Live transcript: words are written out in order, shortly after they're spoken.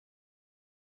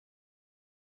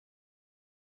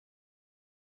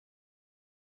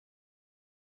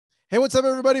Hey, what's up,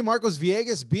 everybody? Marcos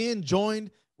Villegas being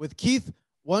joined with Keith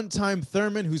one-time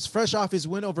Thurman, who's fresh off his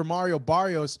win over Mario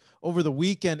Barrios over the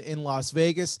weekend in Las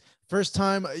Vegas. First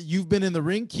time you've been in the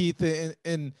ring, Keith,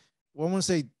 in well, I want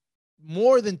to say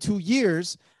more than 2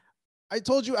 years. I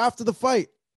told you after the fight,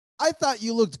 I thought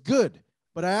you looked good,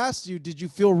 but I asked you, did you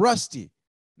feel rusty?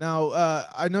 Now,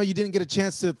 I know you didn't get a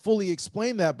chance to fully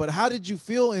explain that, but how did you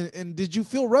feel? And did you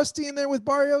feel rusty in there with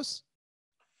Barrios?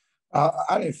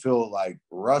 I didn't feel like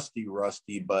rusty,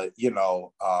 but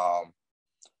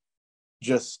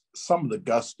just some of the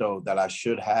gusto that I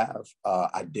should have,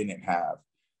 I didn't have,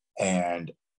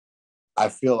 and I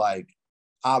feel like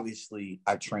obviously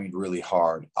I trained really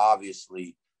hard.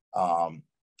 Obviously, I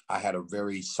had a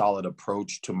very solid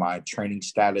approach to my training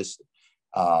status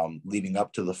leading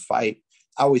up to the fight.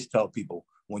 I always tell people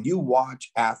when you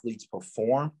watch athletes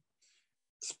perform,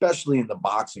 especially in the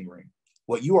boxing ring,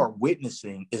 what you are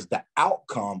witnessing is the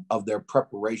outcome of their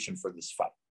preparation for this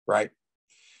fight, right?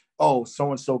 Oh,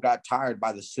 so-and-so got tired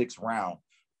by the 6th round.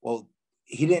 Well,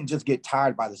 he didn't just get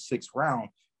tired by the 6th round.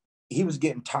 He was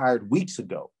getting tired weeks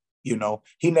ago.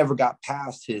 He never got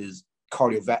past his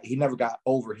he never got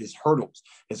over his hurdles,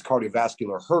 his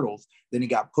cardiovascular hurdles. Then he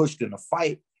got pushed in a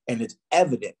fight, and it's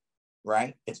evident,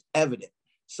 right? It's evident.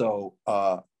 So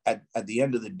at the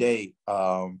end of the day,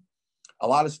 a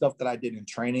lot of stuff that I did in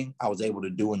training, I was able to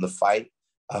do in the fight.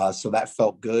 So that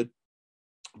felt good.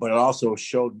 But it also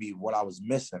showed me what I was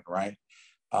missing, right?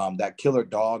 That killer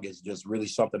dog is just really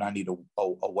something I need to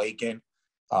awaken.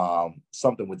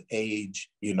 Something with age,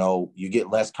 you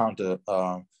get less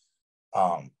confrontational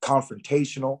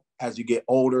as you get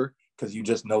older because you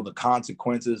just know the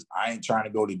consequences. I ain't trying to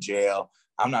go to jail.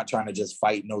 I'm not trying to just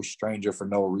fight no stranger for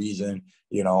no reason.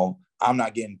 I'm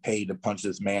not getting paid to punch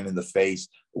this man in the face,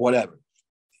 whatever.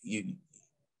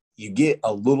 You get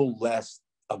a little less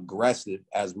aggressive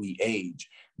as we age,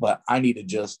 but I need to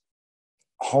just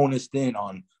hone us in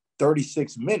on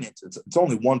 36 minutes. It's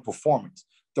only one performance,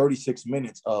 36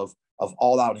 minutes of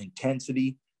all out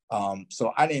intensity.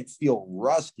 So I didn't feel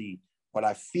rusty, but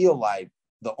I feel like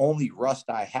the only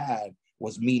rust I had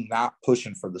was me not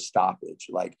pushing for the stoppage.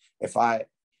 Like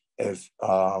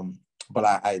but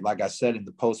I like I said in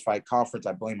the post-fight conference,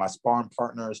 I blame my sparring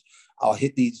partners. I'll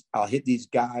hit these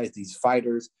guys, these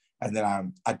fighters, and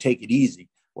then I take it easy.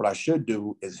 What I should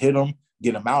do is hit them,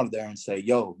 get them out of there and say,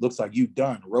 yo, looks like you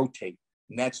done, rotate,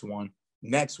 next one.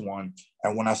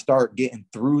 And when I start getting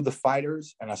through the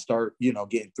fighters and I start,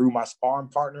 getting through my sparring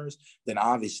partners, then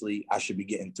obviously I should be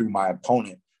getting through my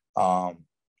opponent,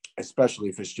 especially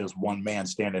if it's just one man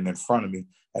standing in front of me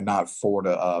and not 4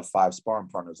 to 5 sparring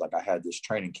partners like I had this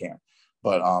training camp.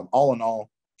 But all in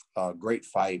all, great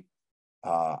fight.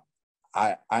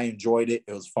 I enjoyed it.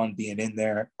 It was fun being in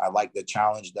there. I liked the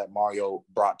challenge that Mario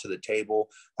brought to the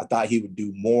table. I thought he would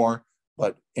do more,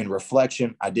 but in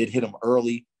reflection, I did hit him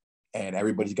early, and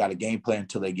everybody's got a game plan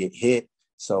until they get hit.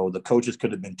 So the coaches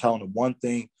could have been telling him one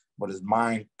thing, but his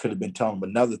mind could have been telling him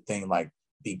another thing, like,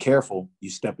 be careful, you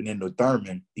stepping into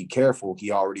Thurman. Be careful, he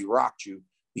already rocked you.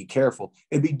 Be careful.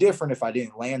 It'd be different if I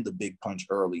didn't land the big punch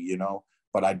early,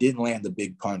 but I didn't land the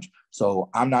big punch. So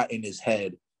I'm not in his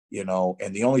head,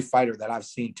 and the only fighter that I've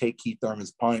seen take Keith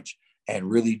Thurman's punch and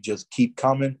really just keep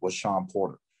coming was Shawn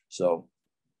Porter. So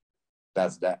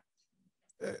that's that.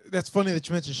 That's funny that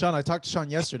you mentioned Shawn. I talked to Shawn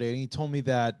yesterday, and he told me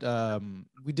that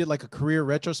we did like a career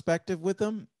retrospective with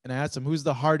him, and I asked him, who's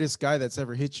the hardest guy that's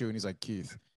ever hit you? And he's like,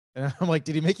 Keith. And I'm like,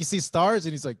 did he make you see stars?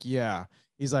 And he's like, yeah.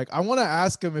 He's like, I want to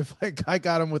ask him if I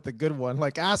got him with a good one.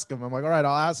 Like, ask him. I'm like, all right,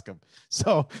 I'll ask him.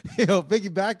 So,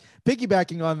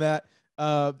 piggybacking on that,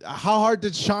 how hard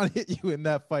did Shawn hit you in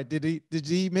that fight? Did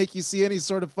he make you see any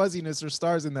sort of fuzziness or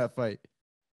stars in that fight?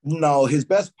 No, his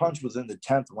best punch was in the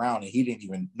 10th round,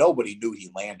 and nobody knew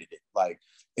he landed it. Like,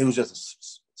 it was just a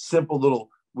simple little,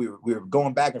 we were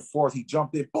going back and forth. He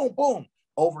jumped in, boom, boom,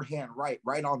 overhand right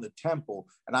on the temple,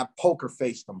 and I poker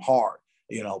faced him hard,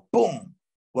 boom.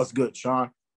 What's good,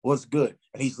 Shawn? What's good?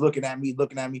 And he's looking at me.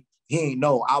 He ain't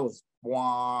know I was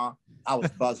buzzing, I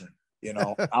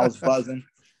was buzzing.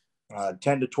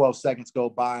 10 to 12 seconds go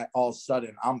by. All of a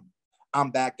sudden,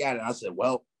 I'm back at it. I said,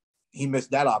 well, he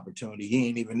missed that opportunity. He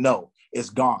didn't even know. It's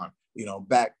gone.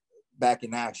 Back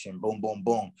in action. Boom, boom,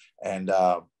 boom. And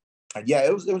yeah,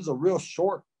 it was a real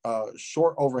short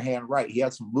overhand right. He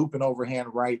had some looping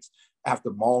overhand rights after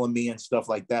mauling me and stuff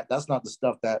like that. That's not the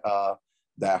stuff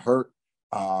that hurt.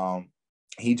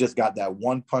 He just got that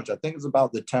one punch. I think it's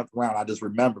about the 10th round. I just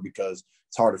remember because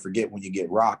it's hard to forget when you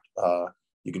get rocked.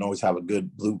 You can always have a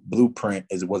good blueprint.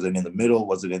 Was it in the middle?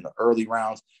 Was it in the early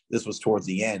rounds? This was towards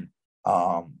the end.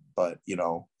 But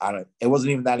it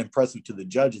wasn't even that impressive to the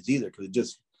judges either,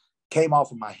 because came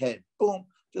off of my head, boom,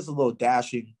 just a little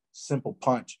dashing, simple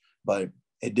punch, but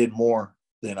it did more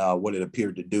than what it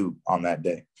appeared to do on that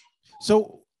day.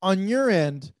 So on your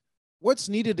end, what's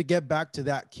needed to get back to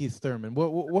that, Keith Thurman?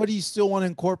 What do you still want to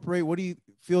incorporate? What do you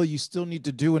feel you still need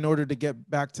to do in order to get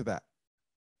back to that?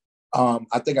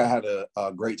 I think I had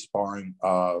a great sparring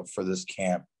for this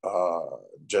camp.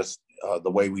 Just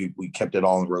the way we kept it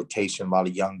all in rotation, a lot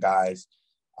of young guys.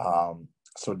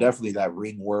 So definitely that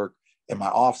ring work. In my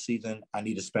off season, I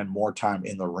need to spend more time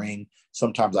in the ring.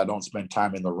 Sometimes I don't spend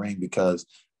time in the ring because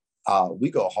we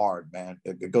go hard, man.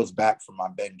 It goes back from my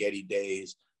Ben Getty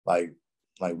days. Like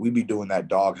we be doing that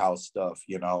doghouse stuff,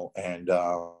 and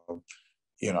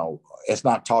it's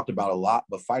not talked about a lot,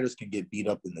 but fighters can get beat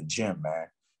up in the gym, man.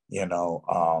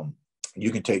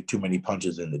 You can take too many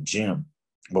punches in the gym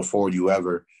before you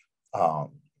ever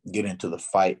get into the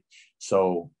fight.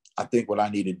 So I think what I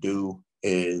need to do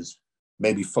is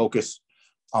maybe focus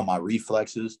on my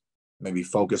reflexes, maybe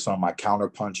focus on my counter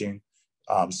punching,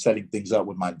 setting things up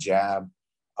with my jab.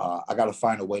 I got to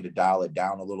find a way to dial it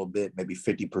down a little bit, maybe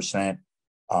 50%,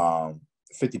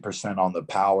 50% on the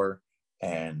power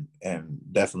and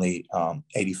definitely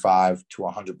 85 to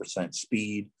 100%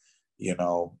 speed,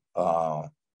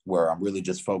 where I'm really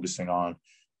just focusing on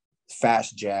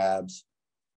fast jabs.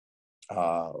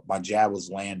 My jab was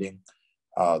landing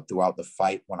throughout the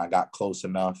fight when I got close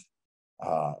enough.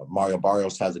 Mario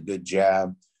Barrios has a good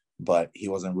jab, but he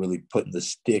wasn't really putting the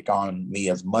stick on me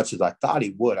as much as I thought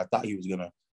he would. I thought he was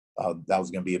that was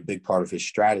gonna be a big part of his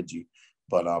strategy,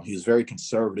 but he was very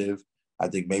conservative. I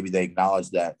think maybe they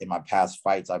acknowledged that in my past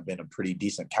fights, I've been a pretty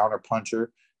decent counter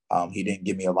puncher. He didn't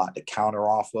give me a lot to counter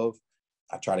off of.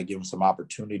 I try to give him some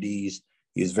opportunities.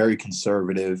 He was very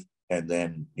conservative. And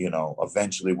then,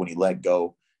 eventually when he let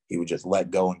go, he would just let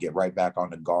go and get right back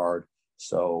on the guard.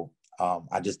 So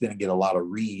I just didn't get a lot of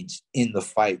reads in the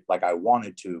fight like I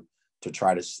wanted to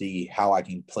try to see how I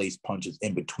can place punches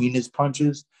in between his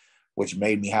punches, which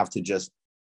made me have to just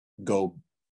go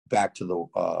back to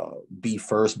the be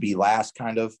first, be last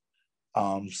kind of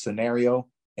scenario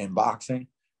in boxing,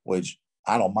 which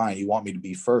I don't mind. You want me to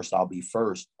be first, I'll be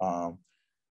first.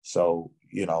 So,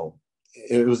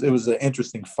 it was an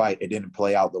interesting fight. It didn't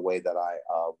play out the way that I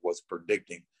was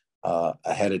predicting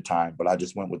ahead of time, but I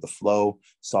just went with the flow,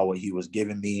 saw what he was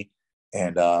giving me,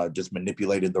 and just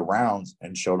manipulated the rounds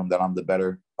and showed him that I'm the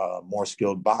better, more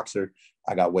skilled boxer.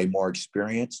 I got way more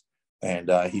experience, and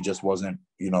he just wasn't,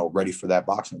 ready for that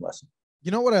boxing lesson.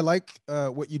 You know what I like?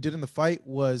 What you did in the fight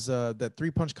was that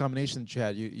 3-punch combination that you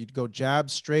had. You'd go jab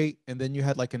straight, and then you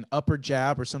had like an upper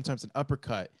jab or sometimes an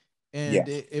uppercut. And Yeah.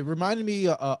 it reminded me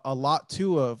a lot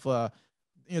too of,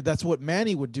 that's what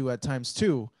Manny would do at times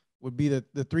too, would be the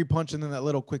 3-punch and then that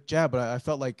little quick jab. But I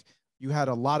felt like you had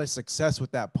a lot of success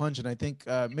with that punch. And I think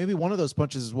maybe one of those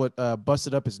punches is what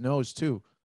busted up his nose too.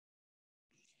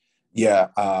 Yeah.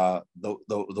 The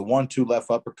 1-2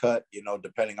 left uppercut,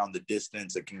 depending on the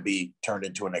distance, it can be turned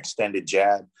into an extended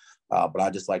jab. But I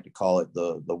just like to call it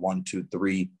the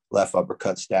 1-2-3 left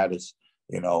uppercut status.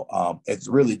 It's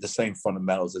really the same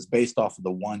fundamentals. It's based off of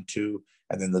the 1-2,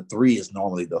 and then the 3 is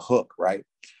normally the hook, right?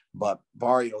 But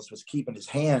Barrios was keeping his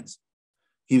hands.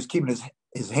 He was keeping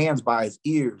his hands by his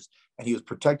ears, and he was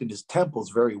protecting his temples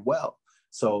very well.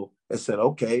 So I said,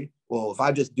 okay, well, if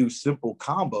I just do simple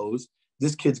combos,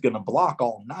 this kid's going to block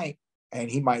all night,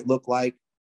 and he might look like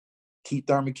Keith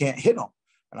Thurman can't hit him.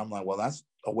 And I'm like, well, that's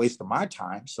a waste of my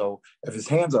time. So if his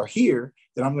hands are here,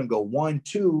 then I'm going to go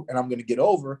 1-2 and I'm going to get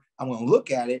over. I'm going to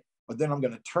look at it, but then I'm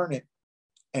going to turn it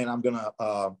and I'm going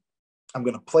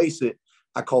to place it.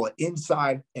 I call it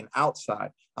inside and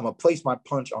outside. I'm going to place my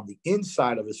punch on the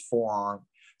inside of his forearm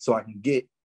so I can get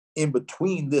in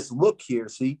between this look here.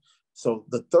 See? So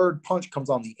the third punch comes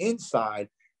on the inside.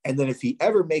 And then if he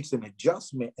ever makes an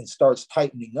adjustment and starts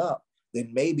tightening up,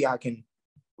 then maybe I can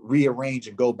rearrange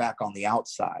and go back on the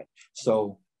outside.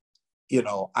 So,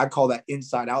 I call that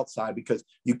inside outside because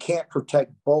you can't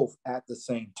protect both at the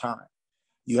same time.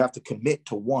 You have to commit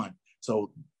to one.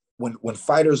 So when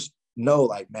fighters know,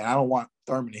 like, man, I don't want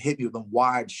Thurman to hit me with them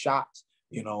wide shots,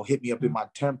 hit me up in my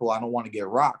temple. I don't want to get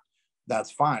rocked.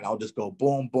 That's fine. I'll just go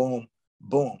boom, boom,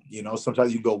 boom.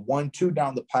 Sometimes you go 1-2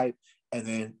 down the pipe and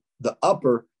then the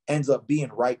upper ends up being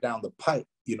right down the pipe.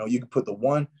 You can put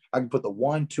I can put the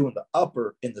 1-2 and the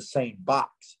upper in the same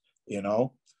box,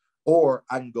 or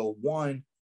I can go 1-2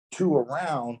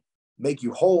 around, make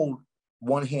you hold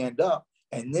one hand up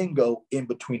and then go in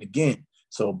between again.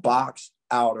 So box,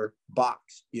 outer,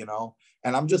 box,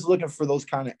 and I'm just looking for those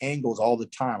kind of angles all the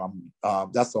time.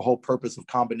 That's the whole purpose of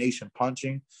combination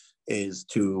punching, is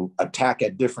to attack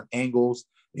at different angles.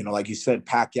 Like you said,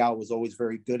 Pacquiao was always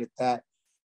very good at that.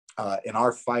 in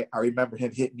our fight, I remember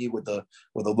him hitting me with a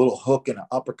little hook and an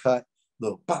uppercut,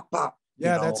 little pop pop.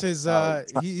 Yeah, that's his.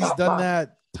 He's pop, done pop.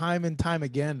 that time and time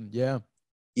again. Yeah.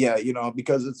 Yeah,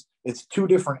 because it's two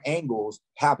different angles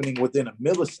happening within a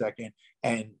millisecond,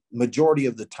 and majority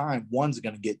of the time one's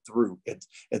going to get through.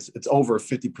 It's over a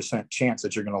 50% chance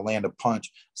that you're going to land a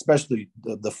punch, especially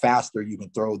the faster you can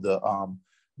throw the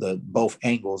both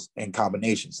angles in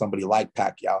combination. Somebody like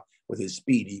Pacquiao with his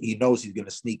speed, he knows he's going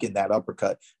to sneak in that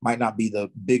uppercut. Might not be the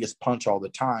biggest punch all the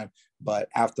time, but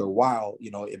after a while,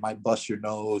 it might bust your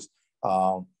nose.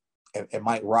 It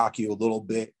might rock you a little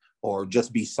bit, or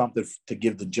just be something to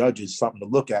give the judges something to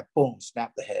look at. Boom,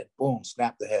 snap the head. Boom,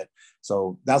 snap the head.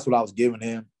 So that's what I was giving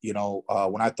him.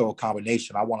 When I throw a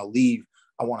combination, I want to leave.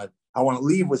 I want to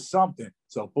leave with something.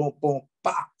 So boom, boom,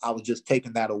 bah. I was just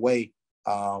taking that away.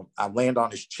 I land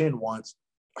on his chin once,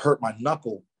 hurt my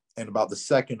knuckle in about the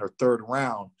second or third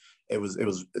round.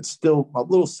 It's still a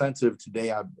little sensitive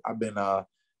today. I've been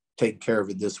taking care of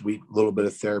it this week. A little bit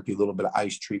of therapy, a little bit of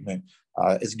ice treatment.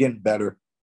 It's getting better,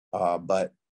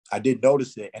 but I did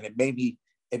notice it, and it made me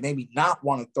not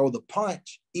want to throw the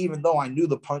punch, even though I knew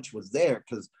the punch was there,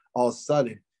 because all of a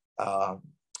sudden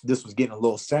this was getting a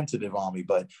little sensitive on me.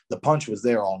 But the punch was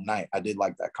there all night. I did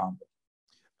like that combo.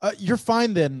 You're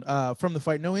fine then from the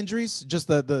fight. No injuries, just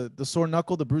the sore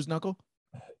knuckle, the bruised knuckle.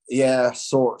 Yeah,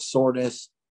 soreness.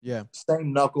 Yeah,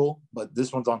 same knuckle, but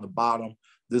this one's on the bottom,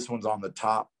 this one's on the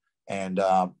top, and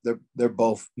they're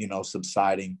both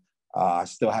subsiding. I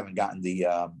still haven't gotten the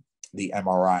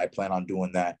MRI. I plan on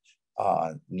doing that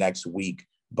next week,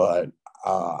 but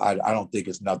I don't think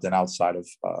it's nothing outside of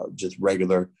just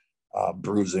regular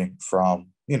bruising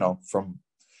from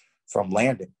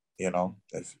landing.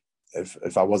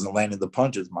 If I wasn't landing the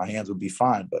punches, my hands would be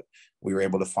fine, but we were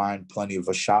able to find plenty of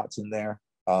shots in there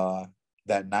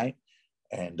that night.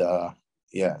 And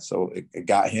so it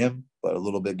got him, but a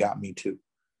little bit got me too.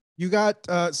 You got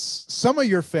some of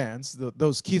your fans,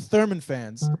 those Keith Thurman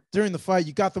fans, during the fight,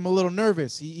 you got them a little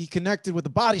nervous. He connected with a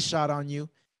body shot on you,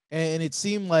 and it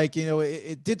seemed like,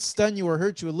 it did stun you or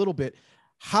hurt you a little bit.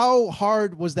 How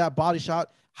hard was that body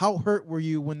shot? How hurt were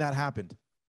you when that happened?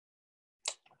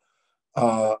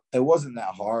 It wasn't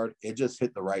that hard. It just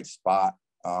hit the right spot.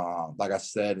 Like I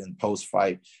said, in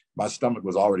post-fight, my stomach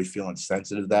was already feeling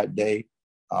sensitive that day.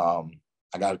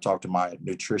 I got to talk to my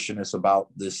nutritionist about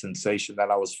this sensation that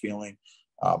I was feeling.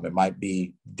 It might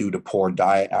be due to poor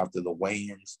diet after the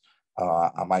weigh-ins.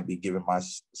 I might be giving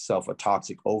myself a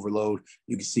toxic overload.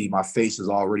 You can see my face is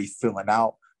already filling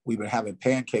out. We've been having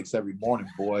pancakes every morning,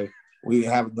 boy. We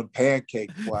having the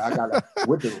pancakes, boy. I got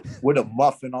with a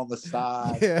muffin on the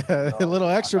side. Yeah, little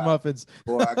extra muffins.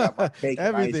 Boy, I got my cake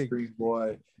and ice cream,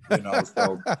 boy.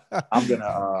 So I'm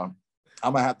gonna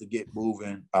have to get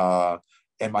moving.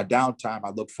 In my downtime, I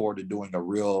look forward to doing a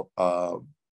real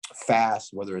fast,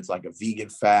 whether it's like a vegan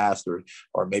fast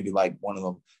or maybe like one of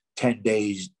them 10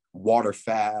 days water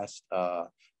fast,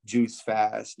 juice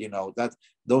fast.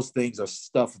 Those things are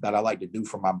stuff that I like to do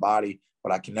for my body,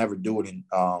 but I can never do it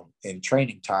in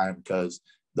training time because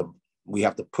we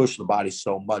have to push the body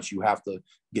so much. You have to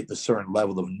get the certain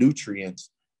level of nutrients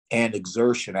and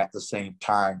exertion at the same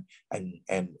time,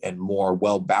 and more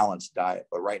well-balanced diet.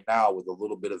 But right now, with a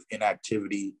little bit of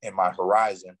inactivity in my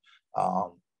horizon,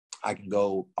 I can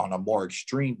go on a more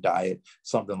extreme diet,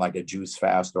 something like a juice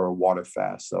fast or a water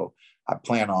fast. So I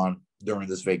plan on, during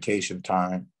this vacation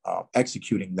time,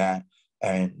 executing that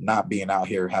and not being out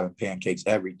here having pancakes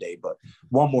every day. But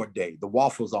one more day, the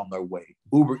waffles on their way.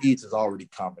 Uber Eats is already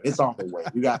coming. It's on the way.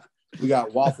 We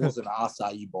got waffles and an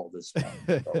acai bowl this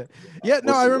time.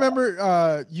 So, I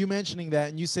remember you mentioning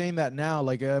that and you saying that now,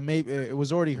 like maybe it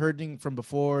was already hurting from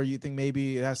before. You think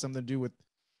maybe it has something to do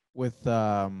with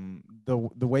the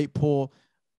weight pull.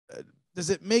 Does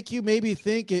it make you maybe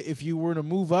think if you were to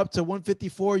move up to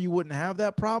 154, you wouldn't have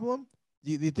that problem?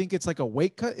 Do you think it's like a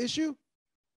weight cut issue?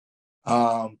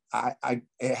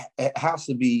 It has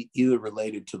to be either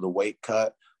related to the weight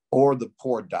cut or the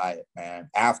poor diet, man,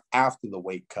 after the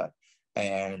weight cut.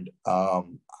 And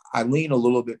I lean a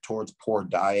little bit towards poor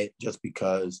diet just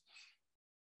because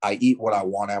I eat what I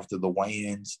want after the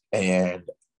weigh-ins, and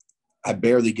I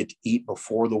barely get to eat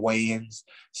before the weigh-ins.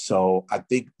 So I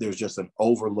think there's just an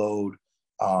overload,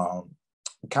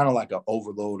 kind of like an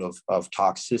overload of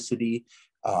toxicity.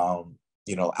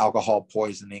 Alcohol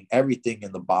poisoning, everything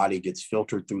in the body gets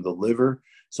filtered through the liver.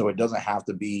 So it doesn't have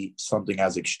to be something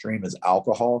as extreme as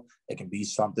alcohol. It can be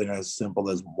something as simple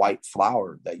as white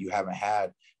flour that you haven't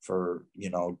had for,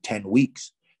 10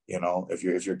 weeks.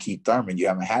 If you're Keith Thurman, you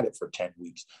haven't had it for 10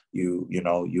 weeks. You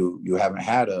haven't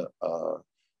had a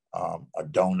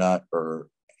donut or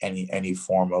any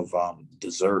form of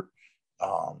dessert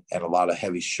and a lot of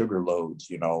heavy sugar loads,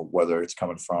 you know, whether it's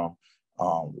coming from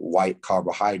white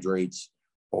carbohydrates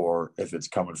or if it's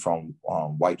coming from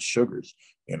white sugars,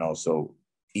 you know, so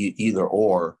either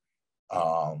or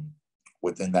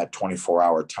within that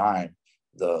 24-hour time,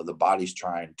 the body's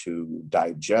trying to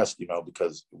digest, you know,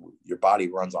 because your body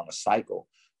runs on a cycle,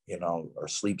 you know, or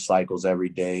sleep cycles every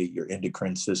day, your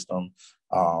endocrine system,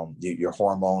 your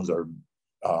hormones are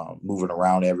moving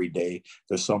around every day.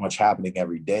 There's so much happening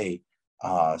every day.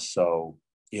 So,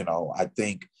 you know, I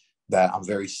think that I'm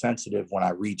very sensitive when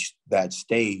I reach that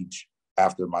stage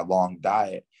after my long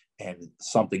diet, and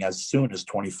something as soon as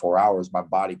 24 hours, my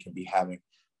body can be having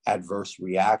adverse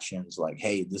reactions like,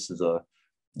 hey,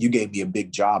 you gave me a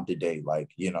big job today. Like,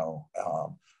 you know,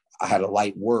 I had a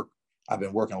light work. I've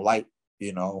been working light,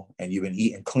 you know, and you've been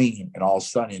eating clean, and all of a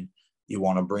sudden you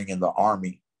want to bring in the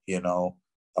army, you know,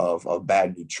 of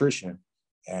bad nutrition.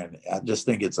 And I just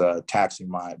think it's taxing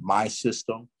my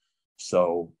system.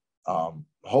 So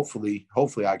hopefully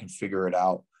I can figure it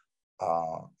out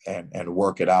and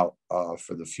work it out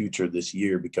for the future this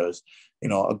year, because, you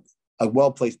know, a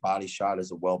well-placed body shot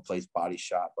is a well-placed body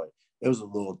shot, but it was a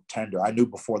little tender. I knew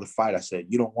before the fight, I said,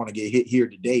 you don't want to get hit here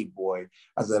today, boy.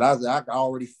 I said, I can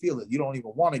already feel it. You don't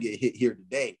even want to get hit here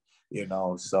today, you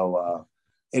know? So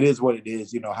it is what it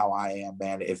is. You know how I am,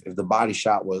 man. If the body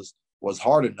shot was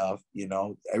hard enough, you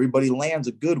know, everybody lands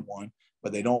a good one,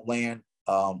 but they don't land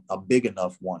a big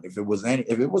enough one. If it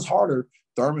was harder,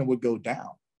 Thurman would go down,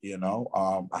 you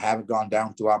know? I haven't gone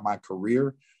down throughout my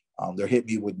career. They're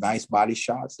hitting me with nice body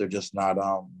shots. They're just not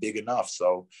big enough.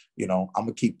 So, you know, I'm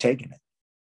going to keep taking it.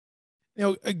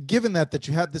 You know, given that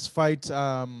you had this fight,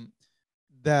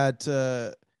 that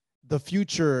the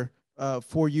future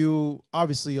for you,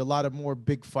 obviously a lot of more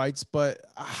big fights, but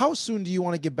how soon do you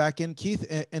want to get back in,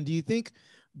 Keith? And do you think,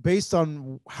 based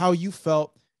on how you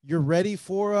felt, you're ready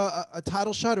for a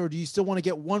title shot, or do you still want to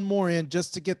get one more in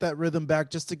just to get that rhythm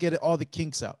back, just to get all the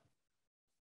kinks out?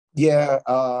 Yeah,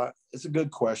 it's a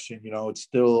good question. You know, it's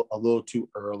still a little too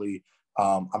early.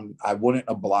 I wouldn't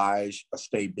oblige a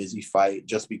stay busy fight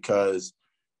just because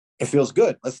it feels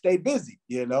good. Let's stay busy.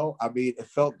 You know, I mean, it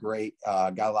felt great.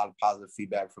 Got a lot of positive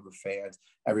feedback from the fans.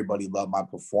 Everybody loved my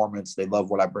performance. They love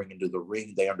what I bring into the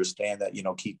ring. They understand that, you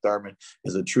know, Keith Thurman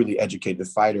is a truly educated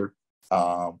fighter.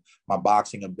 My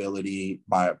boxing ability,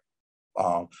 the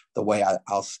way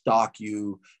I'll stalk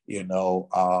you, you know,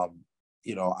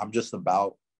 I'm just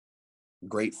about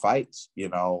great fights, you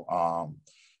know.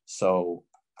 So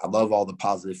I love all the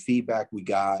positive feedback we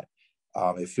got.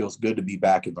 It feels good to be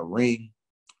back in the ring.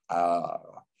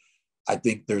 I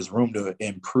think there's room to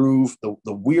improve. The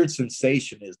weird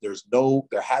sensation is there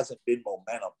hasn't been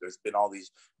momentum. There's been all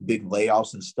these big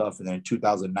layoffs and stuff. And then in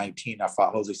 2019, I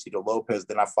fought Jose Cito Lopez.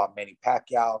 Then I fought Manny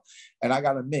Pacquiao. And I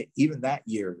got to admit, even that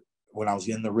year, when I was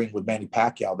in the ring with Manny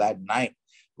Pacquiao that night,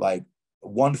 like,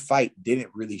 one fight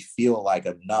didn't really feel like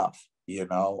enough, you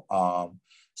know?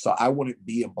 So I wouldn't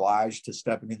be obliged to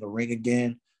stepping in the ring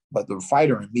again. But the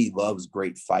fighter in me loves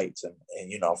great fights. And,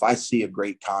 you know, if I see a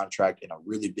great contract in a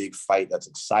really big fight that's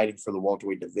exciting for the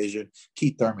welterweight division,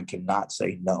 Keith Thurman cannot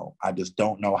say no. I just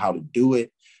don't know how to do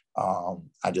it.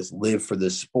 I just live for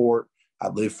this sport. I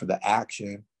live for the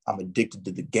action. I'm addicted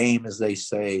to the game, as they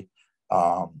say.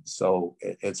 So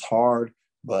it's hard,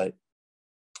 but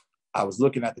I was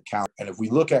looking at the count. And if we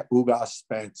look at Ugas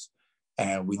Spence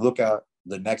and we look at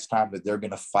the next time that they're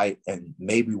going to fight, and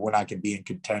maybe when I can be in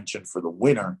contention for the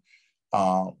winner,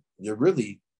 you're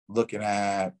really looking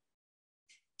at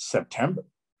September,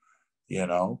 you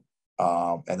know?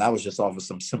 And that was just off of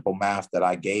some simple math that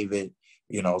I gave it,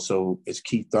 you know. So is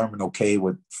Keith Thurman okay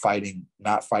with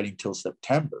not fighting till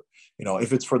September? You know,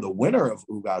 if it's for the winner of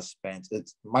Ugas Spence,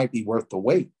 it might be worth the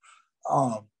wait.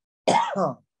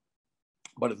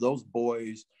 But if those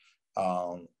boys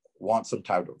want some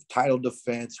type of title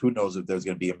defense, who knows if there's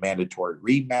going to be a mandatory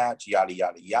rematch, yada,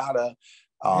 yada, yada.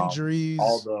 Injuries.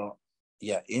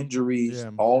 Injuries,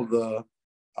 all the,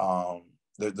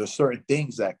 there's certain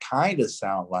things that kind of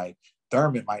sound like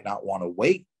Thurman might not want to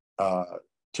wait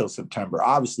till September.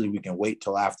 Obviously, we can wait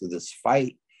till after this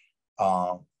fight,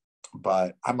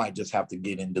 but I might just have to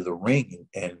get into the ring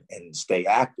and stay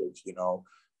active, you know.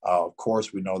 Of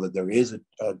course, we know that there is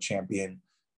a champion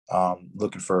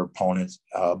looking for opponents,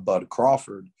 Bud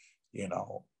Crawford, you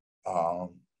know,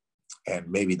 and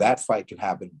maybe that fight could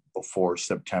happen before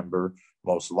September,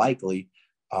 most likely.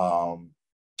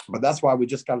 But that's why we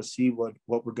just got to see what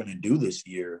we're going to do this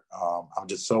year. I'm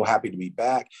just so happy to be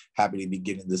back, happy to be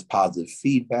getting this positive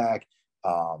feedback.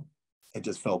 It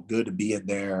just felt good to be in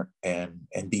there and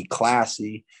be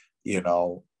classy, you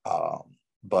know.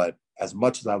 But as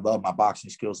much as I love my boxing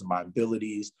skills and my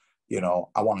abilities,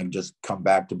 I want to just come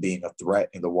back to being a threat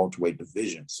in the welterweight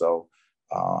division. So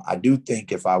I do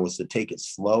think if I was to take it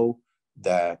slow,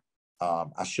 that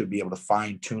I should be able to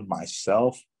fine tune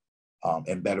myself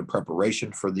in better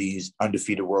preparation for these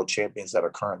undefeated world champions that are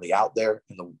currently out there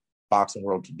in the boxing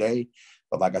world today.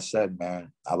 But like I said,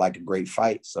 man, I like a great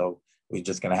fight. So we're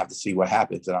just going to have to see what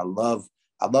happens. And I love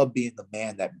being the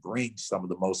man that brings some of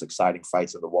the most exciting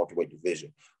fights in the welterweight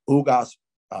division. Ugas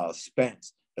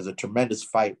Spence is a tremendous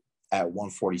fight at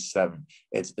 147.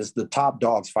 It's the top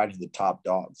dogs fighting the top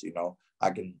dogs. I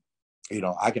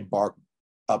can bark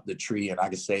up the tree and I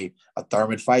can say a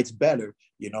Thurman fight's better.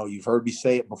 You've heard me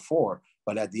say it before,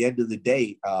 but at the end of the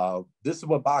day, this is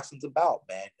what boxing's about,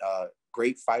 man.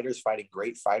 Great fighters fighting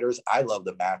great fighters. I love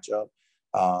the matchup.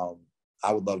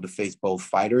 I would love to face both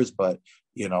fighters, but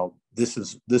this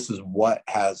is what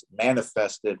has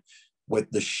manifested with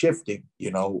the shifting.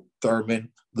 Thurman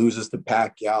loses to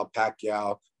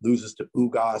Pacquiao loses to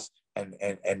Ugas,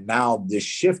 and now this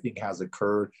shifting has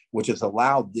occurred, which has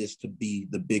allowed this to be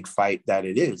the big fight that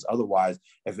it is. Otherwise,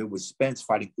 if it was Spence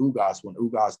fighting Ugas when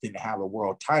Ugas didn't have a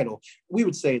world title, we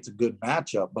would say it's a good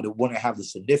matchup, but it wouldn't have the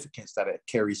significance that it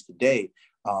carries today,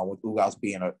 with Ugas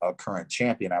being a current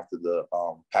champion after the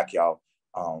Pacquiao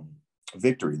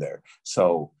victory there.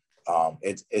 So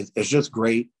it's just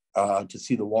great to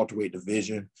see the welterweight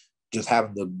division just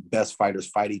having the best fighters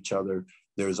fight each other.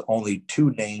 There's only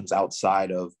two names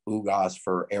outside of Ugas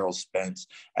for Errol Spence,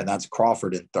 and that's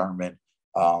Crawford and Thurman.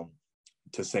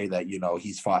 To say that,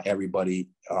 he's fought everybody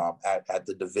at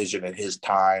the division in his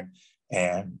time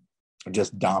and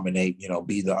just dominate,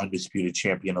 be the undisputed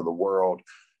champion of the world.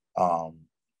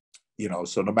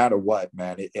 So no matter what,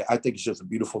 man, I think it's just a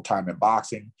beautiful time in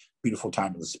boxing, beautiful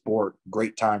time in the sport,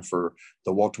 great time for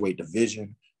the welterweight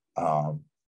division.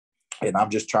 And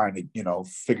I'm just trying to,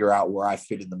 figure out where I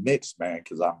fit in the mix, man,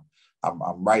 because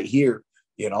I'm right here,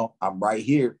 I'm right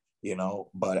here,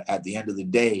 but at the end of the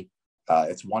day,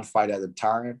 it's one fight at a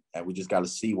time, and we just got to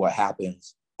see what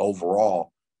happens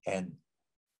overall, and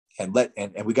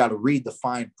we got to read the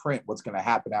fine print, what's going to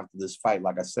happen after this fight.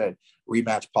 Like I said,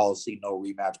 rematch policy, no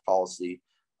rematch policy,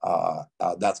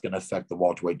 that's going to affect the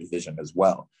welterweight division as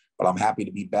well. But I'm happy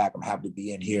to be back. I'm happy to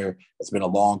be in here. It's been a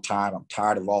long time. I'm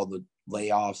tired of all the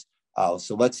layoffs.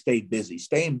 So let's stay busy.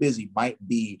 Staying busy might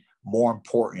be more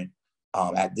important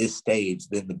at this stage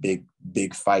than the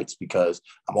big fights, because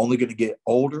I'm only going to get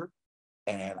older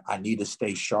and I need to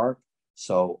stay sharp.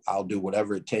 So I'll do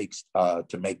whatever it takes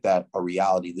to make that a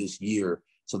reality this year,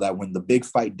 so that when the big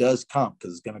fight does come,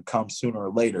 because it's going to come sooner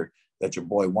or later, that your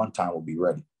boy One Time will be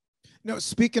ready. No,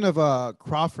 speaking of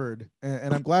Crawford,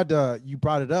 and I'm glad you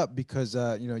brought it up, because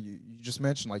you just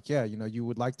mentioned, like, you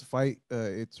would like to fight.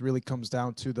 It really comes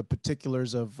down to the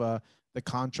particulars of the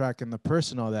contract and the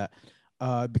purse and all that.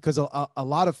 Because a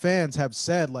lot of fans have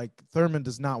said, like, Thurman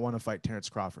does not want to fight Terence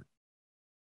Crawford.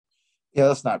 Yeah,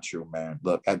 that's not true, man.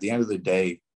 Look, at the end of the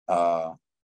day,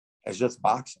 it's just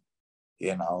boxing.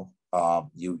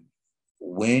 You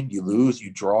win, you lose,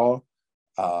 you draw.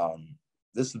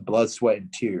 This is blood, sweat,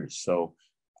 and tears. So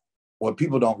what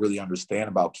people don't really understand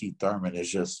about Keith Thurman is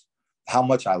just how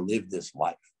much I live this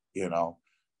life,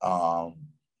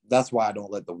 That's why I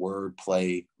don't let the word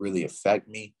play really affect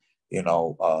me.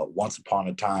 Once upon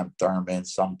a time, Thurman,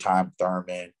 sometime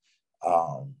Thurman,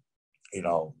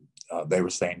 they were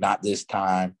saying not this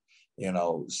time,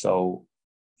 So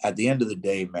at the end of the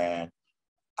day, man,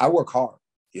 I work hard.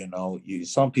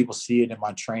 Some people see it in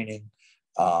my training.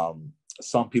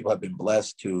 Some people have been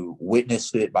blessed to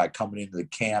witness it by coming into the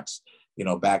camps,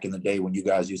 back in the day when you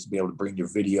guys used to be able to bring your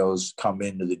videos, come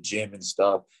into the gym and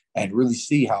stuff, and really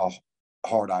see how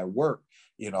hard I work.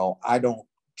 I don't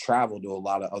travel to a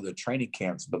lot of other training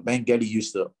camps, but Ben Getty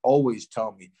used to always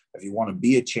tell me, if you want to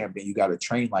be a champion, you got to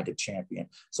train like a champion.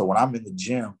 So when I'm in the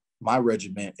gym, my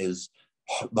regiment is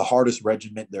the hardest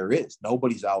regiment there is.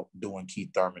 Nobody's out doing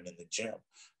Keith Thurman in the gym,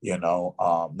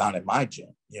 not in my gym.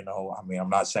 I'm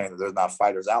not saying that there's not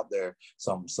fighters out there,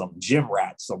 some gym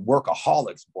rats, some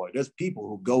workaholics, boy. There's people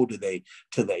who go till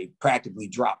they practically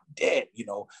drop dead,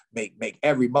 make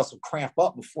every muscle cramp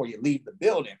up before you leave the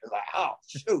building. It's like, oh,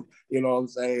 shoot, you know what I'm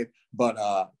saying?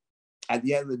 But at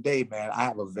the end of the day, man, I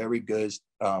have a very good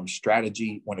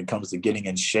strategy when it comes to getting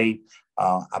in shape.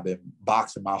 I've been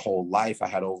boxing my whole life. I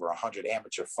had over 100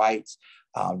 amateur fights.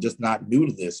 Just not new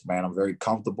to this, man. I'm very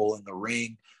comfortable in the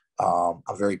ring.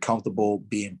 I'm very comfortable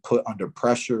being put under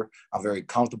pressure. I'm very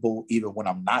comfortable even when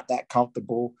I'm not that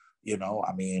comfortable.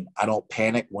 I don't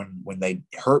panic when they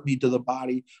hurt me to the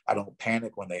body. I don't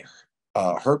panic when they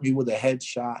hurt me with a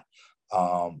headshot.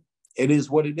 It is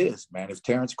what it is, man. If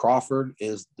Terence Crawford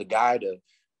is the guy to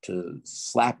to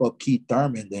slap up Keith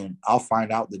Thurman, then I'll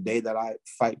find out the day that I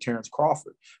fight Terence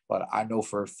Crawford. But I know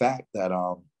for a fact that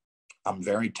I'm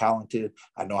very talented.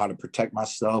 I know how to protect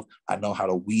myself. I know how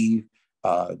to weave,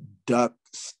 duck,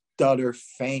 stutter,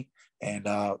 feint, and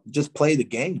just play the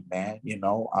game, man. You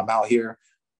know, I'm out here,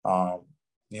 I'm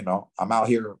out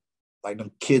here like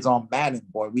them kids on Madden,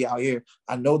 boy. We out here.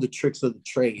 I know the tricks of the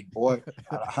trade, boy.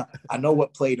 I know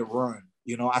what play to run.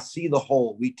 You know, I see the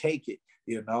hole. We take it.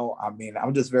 You know, I mean,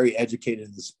 I'm just very educated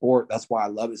in the sport. That's why I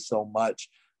love it so much.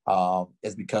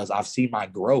 Is because I've seen my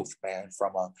growth, man,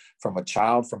 from a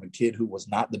child, from a kid who was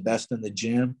not the best in the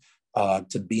gym,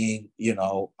 to being,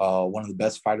 one of the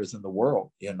best fighters in the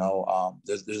world.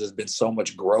 There's just been so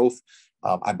much growth.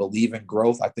 I believe in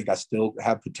growth. I think I still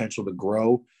have potential to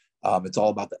grow. It's all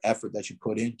about the effort that you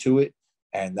put into it,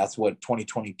 and that's what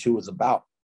 2022 is about.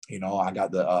 I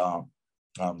got the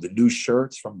new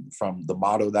shirts from the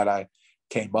motto that I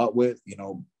came up with.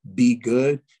 Be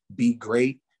good, be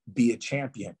great, be a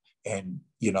champion. And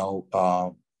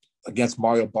against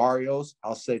Mario Barrios,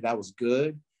 I'll say that was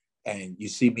good. And you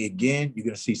see me again, you're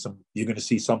gonna see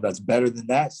something that's better than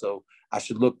that. So I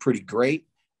should look pretty great.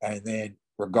 And then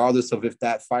regardless of if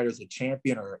that fighter's a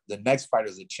champion or the next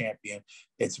fighter's a champion,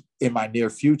 it's in my near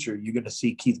future, you're gonna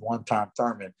see Keith one-time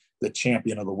Thurman, the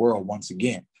champion of the world once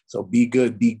again. So be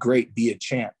good, be great, be a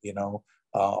champ,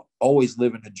 always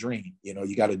living a dream.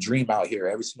 You got a dream out here.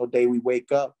 Every single day we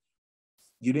wake up,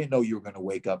 you didn't know you were going to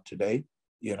wake up today.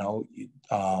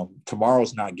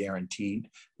 Tomorrow's not guaranteed.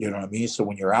 You know what I mean? So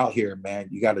when you're out here, man,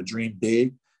 you got to dream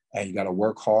big and you got to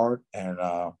work hard and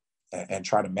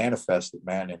try to manifest it,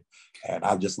 man. And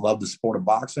I just love the sport of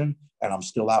boxing, and I'm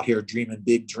still out here dreaming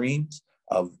big dreams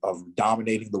of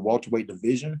dominating the welterweight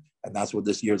division. And that's what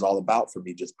this year is all about for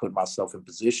me, just putting myself in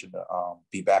position to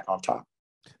be back on top.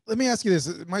 Let me ask you this.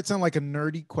 It might sound like a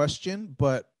nerdy question,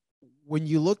 but when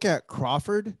you look at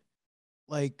Crawford,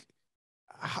 like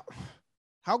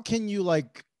how can you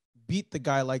like beat the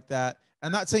guy like that?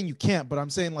 I'm not saying you can't, but I'm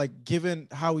saying like given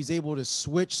how he's able to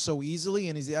switch so easily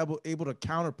and he's able to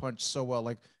counterpunch so well,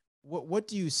 like what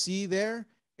do you see there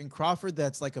in Crawford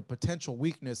that's like a potential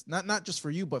weakness, not just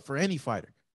for you, but for any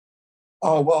fighter?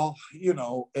 Oh, well,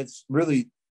 it's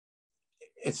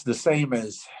the same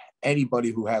as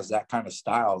anybody who has that kind of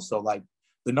style. So like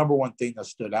the number one thing that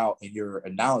stood out in your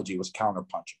analogy was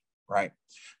counterpunching, right?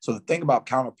 So the thing about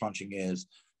counterpunching is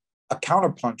a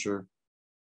counterpuncher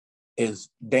is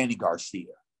Danny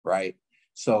Garcia, right?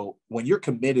 So when you're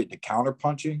committed to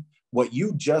counterpunching, what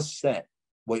you just said,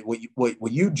 what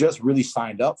you just really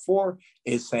signed up for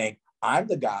is saying, I'm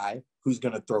the guy who's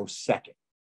going to throw second,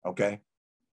 okay?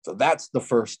 So that's the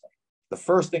first thing. The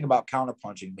first thing about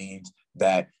counterpunching means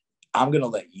that I'm going to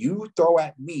let you throw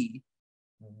at me,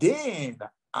 then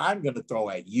I'm going to throw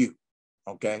at you,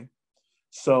 okay?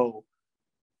 So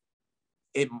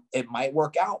it might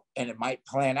work out and it might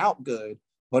plan out good,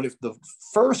 but if the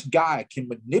first guy can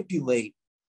manipulate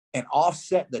and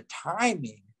offset the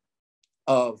timing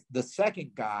of the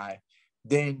second guy,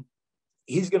 then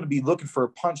he's going to be looking for a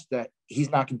punch that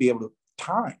he's not going to be able to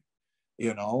time,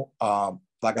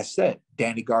 like I said,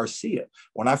 Danny Garcia.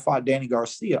 When I fought Danny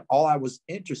Garcia, all I was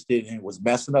interested in was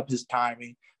messing up his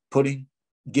timing,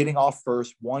 getting off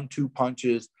first, 1-2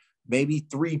 punches, maybe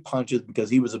 3 punches, because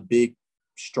he was a big,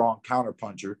 strong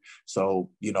counterpuncher.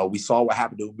 So, we saw what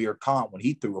happened to Amir Khan when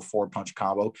he threw a 4-punch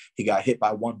combo. He got hit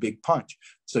by 1 big punch.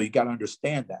 So you got to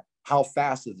understand that. How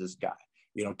fast is this guy?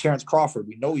 Terence Crawford,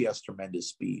 we know he has tremendous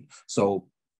speed. So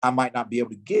I might not be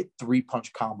able to get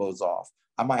 3-punch combos off.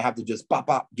 I might have to just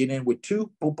pop, get in with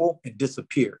 2, boom, boom, and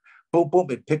disappear. Boom, boom,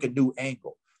 and pick a new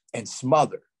angle and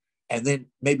smother. And then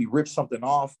maybe rip something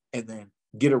off and then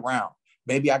get around.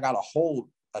 Maybe I got to hold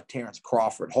a Terence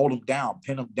Crawford, hold him down,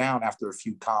 pin him down after a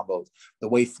few combos. The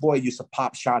way Floyd used to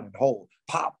pop, shot, and hold.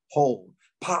 Pop, hold,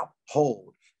 pop,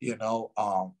 hold.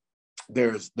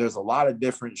 There's a lot of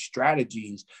different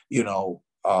strategies,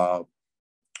 on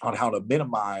how to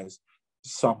minimize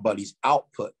somebody's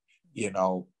output.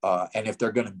 And if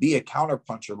they're going to be a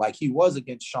counterpuncher like he was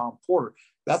against Sean Porter,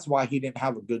 that's why he didn't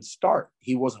have a good start.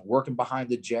 He wasn't working behind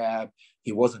the jab.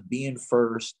 He wasn't being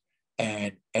first,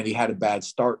 and he had a bad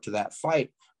start to that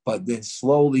fight. But then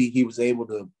slowly he was able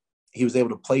to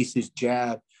place his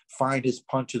jab, find his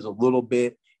punches a little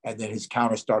bit, and then his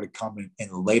counter started coming in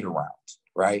the later rounds,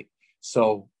 right?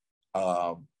 So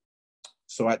at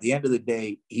the end of the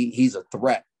day, he's a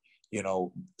threat.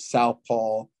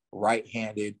 Southpaw,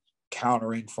 right-handed,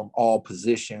 countering from all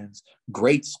positions,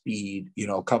 great speed,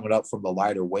 coming up from the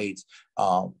lighter weights,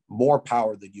 more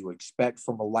power than you expect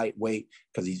from a lightweight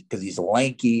because he's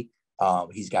lanky.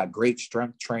 He's got great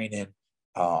strength training.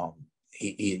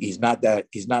 he's not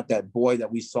that boy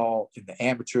that we saw in the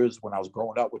amateurs when I was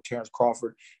growing up with Terence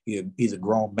Crawford. He's a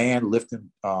grown man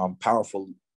lifting powerful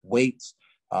weights.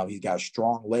 He's got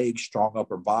strong legs, strong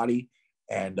upper body,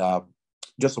 and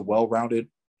just a well-rounded,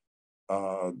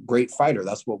 great fighter.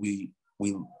 That's what we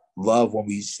love when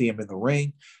we see him in the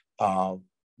ring.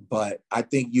 But I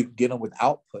think you can get him with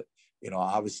output.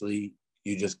 Obviously,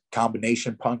 you just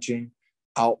combination punching,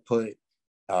 output.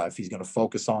 If he's going to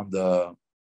focus on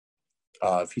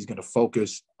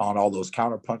all those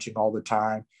counter punching all the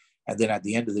time, and then at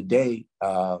the end of the day,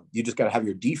 you just got to have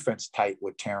your defense tight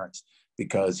with Terence,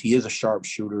 because he is a sharp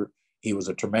shooter. He was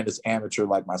a tremendous amateur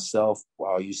like myself.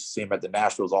 I used to see him at the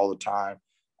Nationals all the time.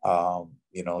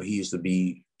 He used to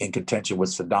be in contention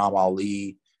with Saddam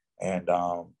Ali and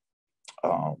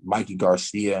Mikey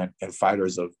Garcia and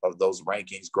fighters of those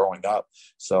rankings growing up.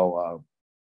 So,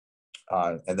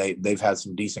 and they've had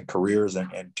some decent careers,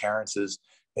 and Terence is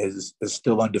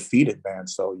still undefeated, man.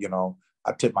 So,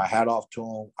 I tip my hat off to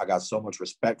him. I got so much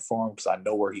respect for him because I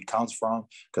know where he comes from,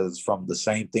 because it's from the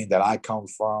same thing that I come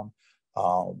from,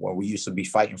 where we used to be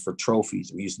fighting for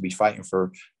trophies. We used to be fighting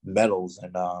for medals,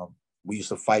 and we used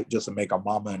to fight just to make our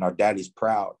mama and our daddies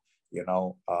proud,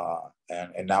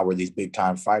 and now we're these big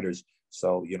time fighters.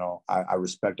 So, I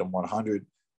respect him 100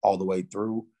 all the way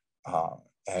through.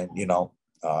 And,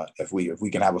 if we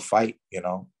can have a fight,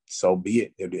 so be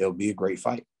it. It'll be a great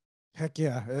fight. Heck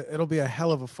yeah, it'll be a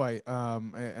hell of a fight.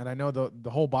 And I know the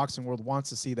whole boxing world wants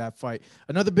to see that fight.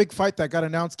 Another big fight that got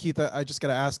announced, Keith, I just got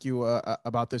to ask you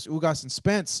about this. Ugas and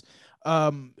Spence.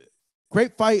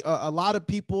 Great fight. A lot of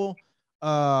people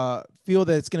feel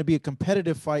that it's going to be a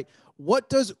competitive fight. What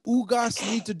does Ugas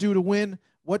need to do to win?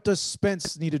 What does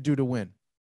Spence need to do to win?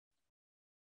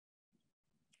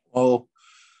 Well,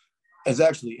 it's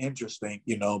actually interesting,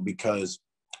 because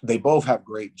they both have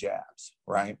great jabs,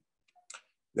 right?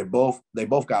 They both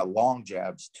got long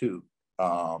jabs too,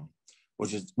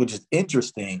 which is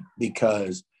interesting,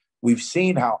 because we've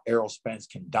seen how Errol Spence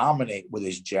can dominate with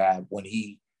his jab when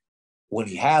he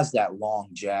has that long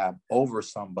jab over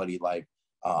somebody like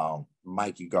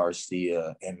Mikey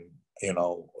Garcia, and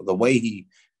the way he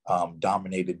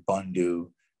dominated Bundu,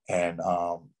 and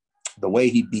the way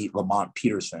he beat Lamont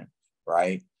Peterson,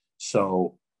 right?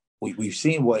 So we've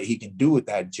seen what he can do with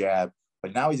that jab,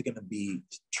 but now he's going to be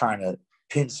trying to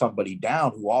pin somebody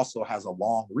down who also has a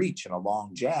long reach and a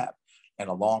long jab and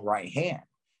a long right hand,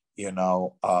 and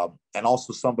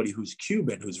also somebody who's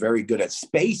Cuban, who's very good at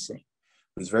spacing,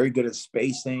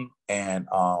 and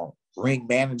ring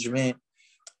management.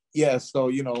 Yeah, so,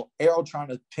 Errol trying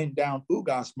to pin down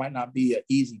Ugas might not be an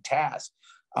easy task.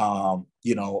 And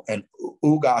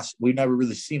Ugas, we've never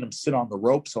really seen him sit on the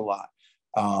ropes a lot.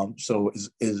 So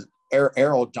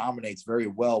Errol dominates very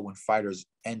well when fighters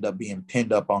end up being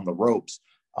pinned up on the ropes.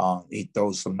 He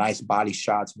throws some nice body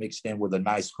shots mixed in with a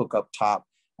nice hook up top,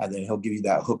 and then he'll give you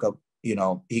that hook up, he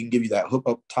can give you that hook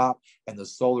up top and the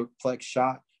solar plex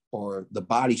shot, or the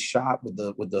body shot with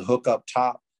the hook up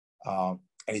top.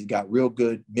 And he's got real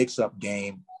good mix-up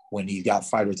game when he's got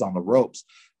fighters on the ropes.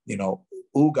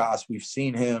 Ugas, we've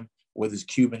seen him with his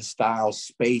Cuban style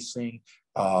spacing.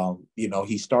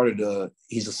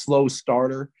 He's a slow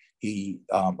starter.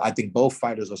 I think both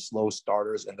fighters are slow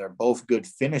starters, and they're both good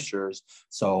finishers.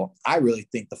 So I really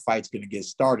think the fight's going to get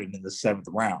started in the 7th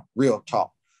round. Real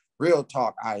talk.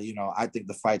 I think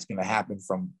the fight's going to happen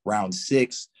from round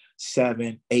 6,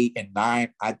 7, 8, and 9.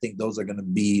 I think those are going to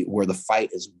be where the fight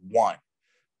is won.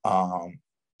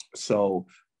 So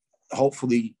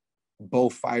hopefully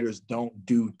both fighters don't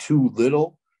do too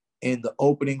little in the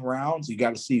opening rounds. You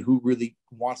got to see who really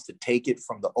wants to take it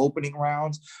from the opening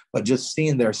rounds, but just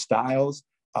seeing their styles,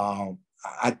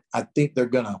 I think they're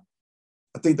gonna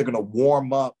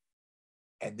warm up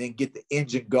and then get the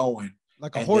engine going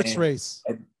like a horse race.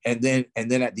 And then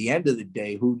at the end of the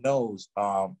day, who knows?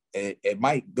 It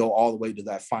might go all the way to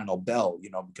that final bell,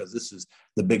 because this is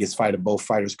the biggest fight of both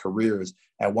fighters' careers.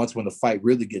 And once when the fight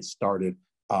really gets started,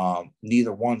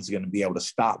 neither one's going to be able to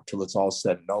stop till it's all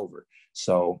said and over.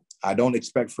 So I don't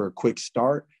expect for a quick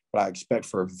start, but I expect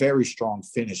for a very strong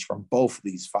finish from both of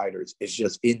these fighters. It's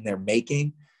just in their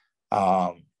making.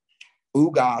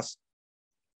 Ugas,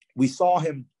 we saw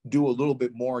him do a little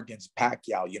bit more against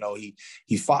Pacquiao.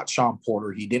 He fought Sean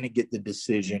Porter. He didn't get the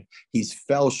decision. He's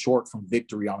fell short from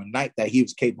victory on a night that he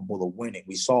was capable of winning.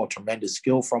 We saw a tremendous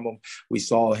skill from him. We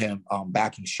saw him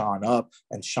backing Sean up,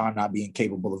 and Sean not being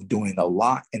capable of doing a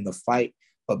lot in the fight.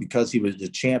 But because he was the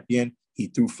champion, he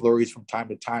threw flurries from time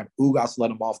to time. Ugas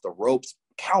let him off the ropes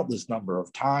countless number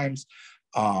of times.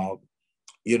 Ugas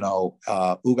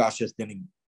just didn't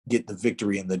get the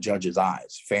victory in the judges'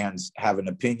 eyes. Fans have an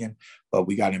opinion, but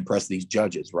we got to impress these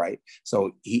judges, right?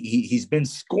 So he's been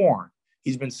scorned.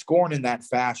 He's been scorned in that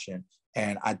fashion.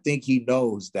 And I think he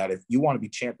knows that if you want to be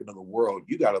champion of the world,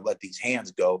 you got to let these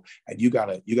hands go, and you got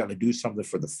to do something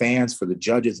for the fans, for the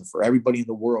judges, and for everybody in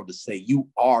the world to say you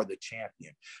are the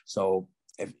champion. So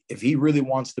if he really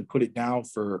wants to put it down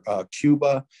for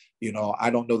Cuba, I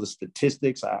don't know the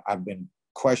statistics. I've been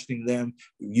questioning them.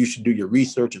 You should do your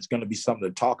research. It's going to be something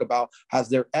to talk about. Has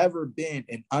there ever been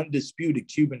an undisputed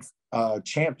Cuban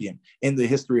champion in the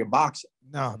history of boxing?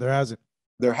 No, there hasn't.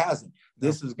 There hasn't.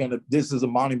 No. This is a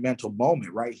monumental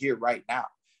moment right here, right now.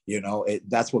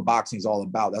 That's what boxing is all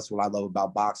about. That's what I love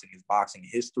about boxing, is boxing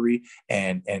history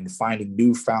and finding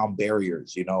newfound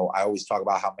barriers. I always talk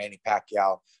about how Manny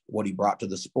Pacquiao, what he brought to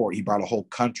the sport. He brought a whole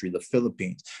country, the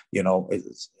Philippines,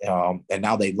 and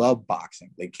now they love boxing.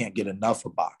 They can't get enough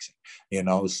of boxing,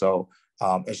 so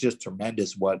it's just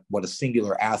tremendous what a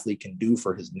singular athlete can do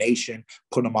for his nation,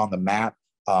 put him on the map.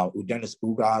 Yordenis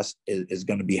Ugas is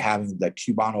going to be having the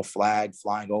Cubano flag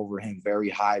flying over him, very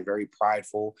high, very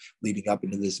prideful, leading up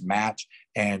into this match.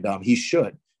 And he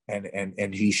should.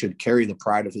 And he should carry the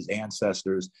pride of his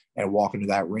ancestors and walk into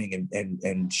that ring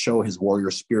and show his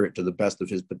warrior spirit to the best of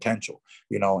his potential,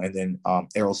 and then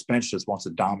Errol Spence just wants to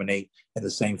dominate in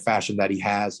the same fashion that he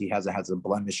has. He hasn't had a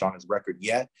blemish on his record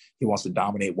yet. He wants to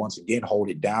dominate once again, hold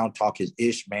it down, talk his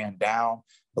man down,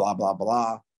 blah, blah,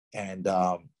 blah.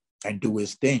 And do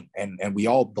his thing. And we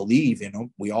all believe in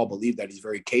him. We all believe that he's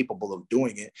very capable of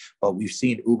doing it. But we've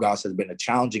seen Ugas has been a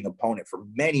challenging opponent for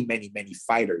many, many, many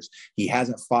fighters. He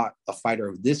hasn't fought a fighter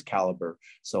of this caliber.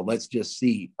 So let's just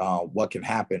see what can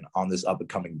happen on this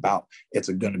up-and-coming bout. It's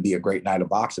going to be a great night of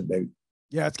boxing, baby.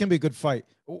 Yeah, it's going to be a good fight.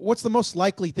 What's the most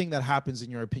likely thing that happens, in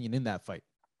your opinion, in that fight?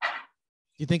 Do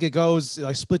you think it goes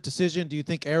like split decision? Do you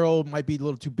think Errol might be a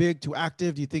little too big, too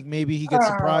active? Do you think maybe he gets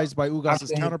surprised by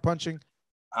Ugas' counterpunching?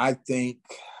 I think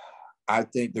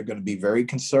they're going to be very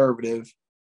conservative.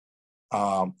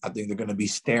 I think they're going to be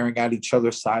staring at each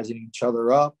other, sizing each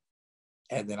other up.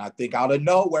 And then I think out of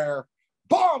nowhere,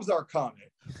 bombs are coming.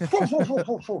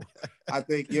 I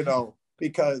think,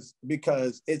 because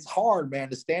it's hard, man,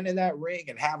 to stand in that ring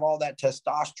and have all that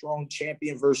testosterone,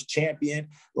 champion versus champion.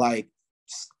 Like,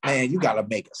 man, you got to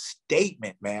make a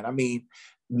statement, man. I mean,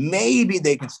 maybe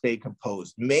they can stay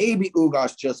composed. Maybe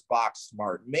Ugas just box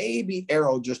smart. Maybe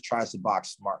Errol just tries to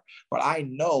box smart. But I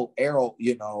know Errol,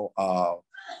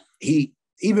 he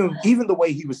even the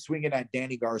way he was swinging at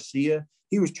Danny Garcia,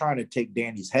 he was trying to take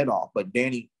Danny's head off. But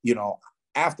Danny,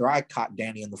 after I caught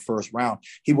Danny in the first round,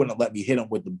 he wouldn't let me hit him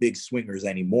with the big swingers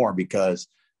anymore because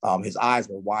his eyes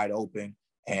were wide open.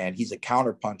 And he's a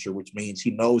counterpuncher, which means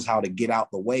he knows how to get out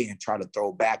the way and try to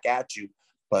throw back at you.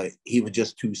 But he was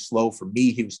just too slow for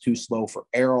me. He was too slow for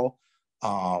Errol.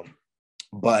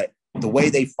 But the way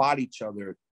they fought each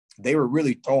other, they were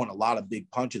really throwing a lot of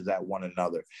big punches at one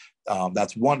another.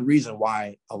 That's one reason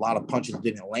why a lot of punches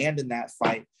didn't land in that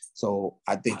fight. So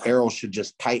I think Errol should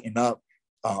just tighten up,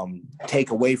 take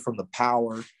away from the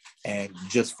power, and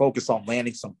just focus on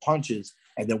landing some punches.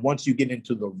 And then once you get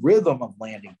into the rhythm of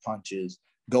landing punches,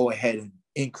 go ahead and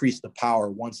increase the power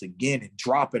once again and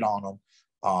drop it on them.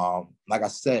 Like I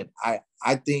said,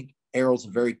 I think Errol's a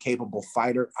very capable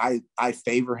fighter. I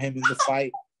favor him in the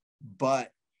fight,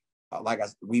 but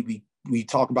we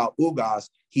talk about Ugas.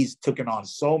 He's taken on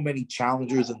so many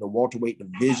challengers in the welterweight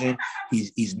division.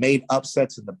 He's made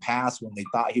upsets in the past when they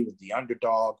thought he was the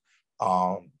underdog.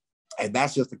 And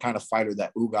that's just the kind of fighter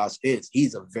that Ugas is.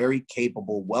 He's a very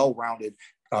capable, well-rounded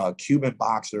Cuban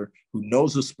boxer who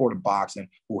knows the sport of boxing,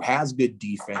 who has good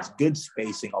defense, good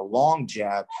spacing, a long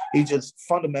jab. He's just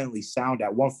fundamentally sound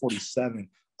at 147.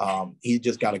 He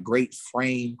just got a great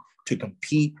frame to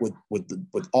compete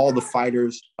with all the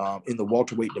fighters in the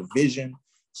welterweight division.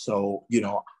 So,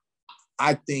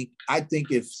 I think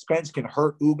if Spence can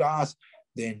hurt Ugas,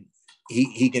 then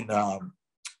he can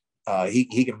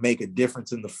make a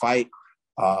difference in the fight.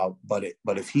 But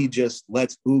if he just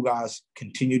lets Ugas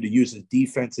continue to use his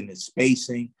defense and his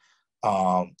spacing,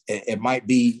 we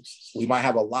might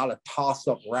have a lot of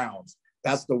toss-up rounds.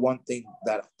 That's the one thing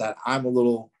that I'm a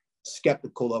little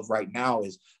skeptical of right now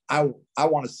is I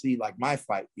want to see, like my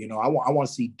fight, I want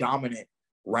to see dominant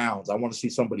rounds. I want to see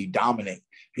somebody dominate.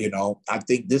 I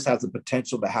think this has the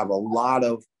potential to have a lot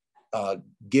of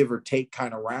give or take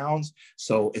kind of rounds.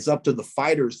 So it's up to the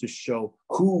fighters to show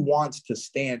who wants to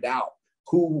stand out,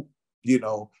 who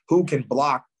can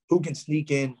block, who can sneak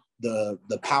in the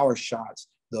power shots,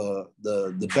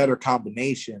 the better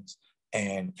combinations,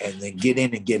 and then get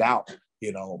in and get out.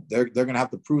 They're going to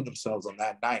have to prove themselves on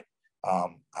that night.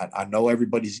 I know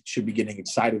everybody should be getting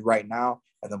excited right now,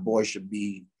 and the boys should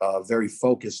be very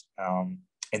focused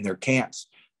in their camps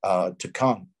to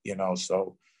come,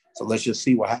 so let's just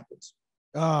see what happens.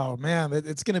 Oh man,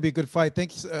 it's going to be a good fight.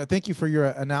 Thank you for your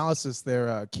analysis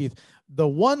there, Keith. The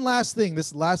last thing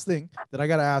that I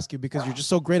got to ask you, because you're just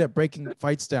so great at breaking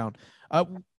fights down.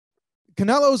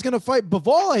 Canelo is going to fight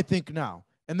Bivol, I think, now,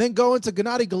 and then go into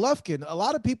Gennady Golovkin. A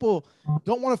lot of people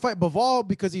don't want to fight Bivol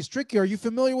because he's tricky. Are you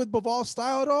familiar with Bivol's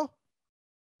style at all?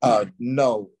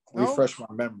 No. Refresh my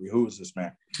memory. Who is this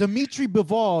man? Dimitri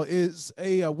Bivol is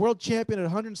a world champion at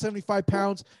 175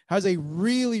 pounds, has a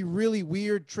really, really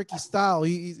weird, tricky style.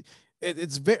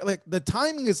 It's very, like, the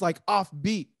timing is like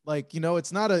offbeat. Like,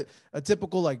 it's not a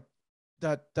typical, like,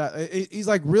 that he's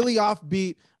like really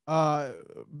offbeat.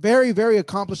 Very, very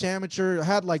accomplished amateur,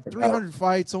 had like 300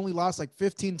 fights, only lost like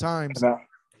 15 times.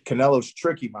 Canelo's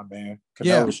tricky, my man.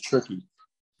 Canelo's tricky,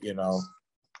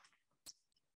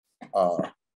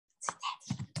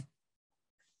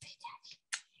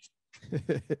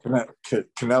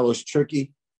 Canelo's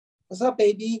tricky. What's up,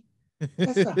 baby?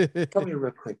 What's up? Come here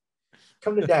real quick.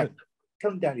 Come to daddy.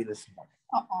 Come to daddy this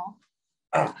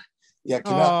morning. Yeah,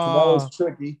 Canelo's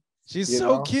tricky. She's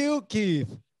so cute,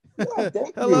 Keith. Yeah,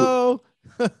 thank Hello.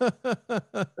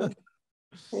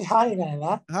 Say hi,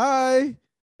 Nana. Hi.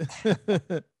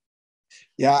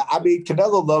 Yeah, I mean,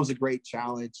 Canelo loves a great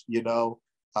challenge, He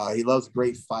loves a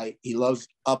great fight. He loves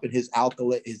upping his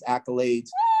accolades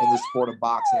in the sport of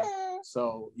boxing.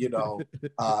 So,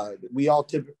 we all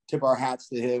tip our hats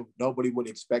to him. Nobody would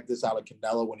expect this out of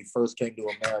Canelo when he first came to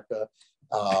America.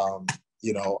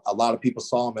 A lot of people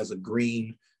saw him as a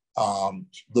green,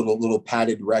 little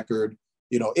padded record.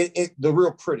 The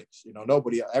real critics,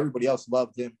 everybody else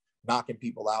loved him knocking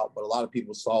people out, but a lot of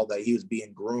people saw that he was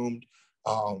being groomed.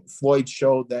 Floyd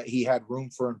showed that he had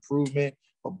room for improvement,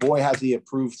 but boy, has he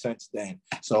improved since then.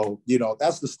 So,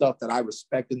 that's the stuff that I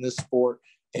respect in this sport,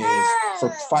 is for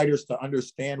fighters to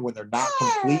understand when they're not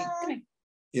complete,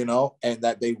 and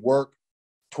that they work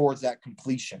towards that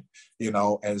completion,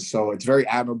 and so it's very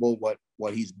admirable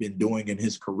what he's been doing in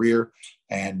his career.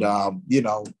 And,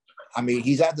 I mean,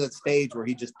 he's at that stage where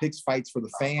he just picks fights for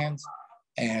the fans,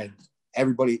 and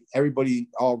everybody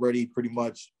already pretty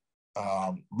much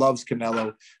loves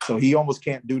Canelo. So he almost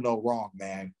can't do no wrong,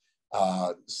 man.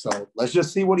 So let's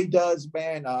just see what he does,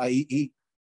 man. I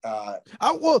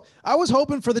was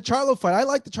hoping for the Charlo fight. I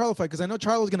like the Charlo fight because I know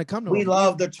Charlo's going to come to him. We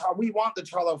want the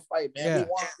Charlo fight, man.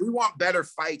 Yeah. We want better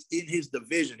fights in his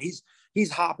division.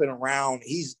 He's hopping around.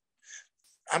 He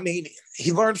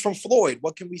learned from Floyd.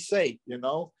 What can we say?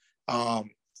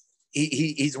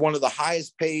 He's one of the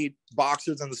highest paid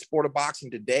boxers in the sport of boxing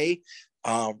today,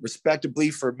 respectably,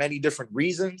 for many different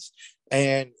reasons.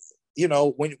 And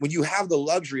when you have the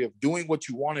luxury of doing what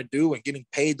you want to do and getting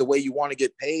paid the way you want to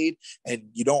get paid, and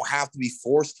you don't have to be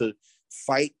forced to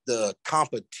fight the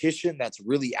competition that's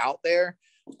really out there,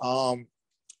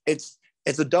 it's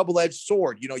a double-edged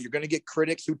sword. You're going to get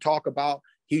critics who talk about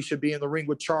he should be in the ring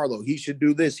with Charlo, he should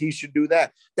do this, he should do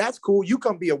that. That's cool. You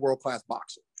come be a world-class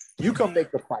boxer. You come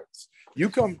make the fights. You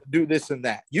come do this and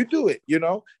that. You do it,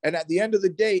 And at the end of the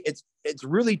day, it's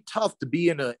really tough to be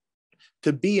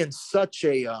in such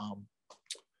a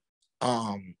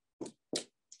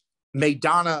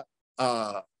Maidana,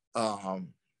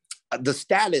 the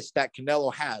status that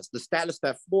Canelo has, the status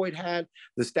that Floyd had,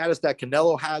 the status that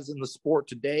Canelo has in the sport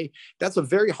today. That's a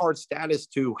very hard status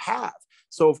to have.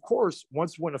 So of course,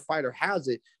 when a fighter has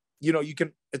it,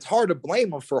 it's hard to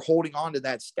blame him for holding on to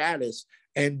that status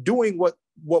and doing what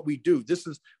we do. This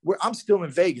is where I'm still in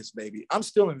Vegas, baby. I'm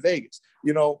still in Vegas.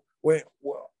 When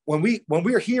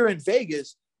we're here in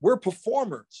Vegas, we're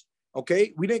performers.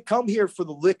 Okay. We didn't come here for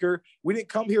the liquor. We didn't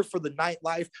come here for the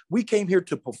nightlife. We came here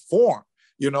to perform,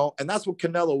 and that's what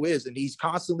Canelo is. And he's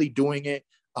constantly doing it.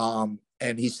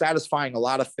 And he's satisfying a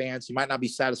lot of fans. He might not be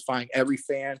satisfying every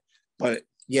fan, but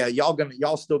yeah,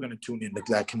 y'all still gonna tune into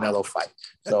that Canelo fight.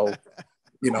 So,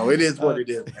 it is what it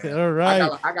is, man. All right.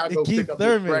 I gotta go Keith pick up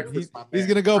Thurman. his breakfast, my man. He's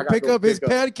gonna go pick up his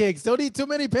pancakes. Don't eat too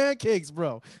many pancakes,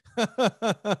 bro.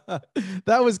 That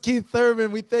was Keith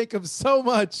Thurman. We thank him so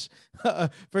much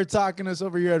for talking to us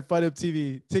over here at Fight Up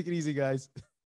TV. Take it easy, guys.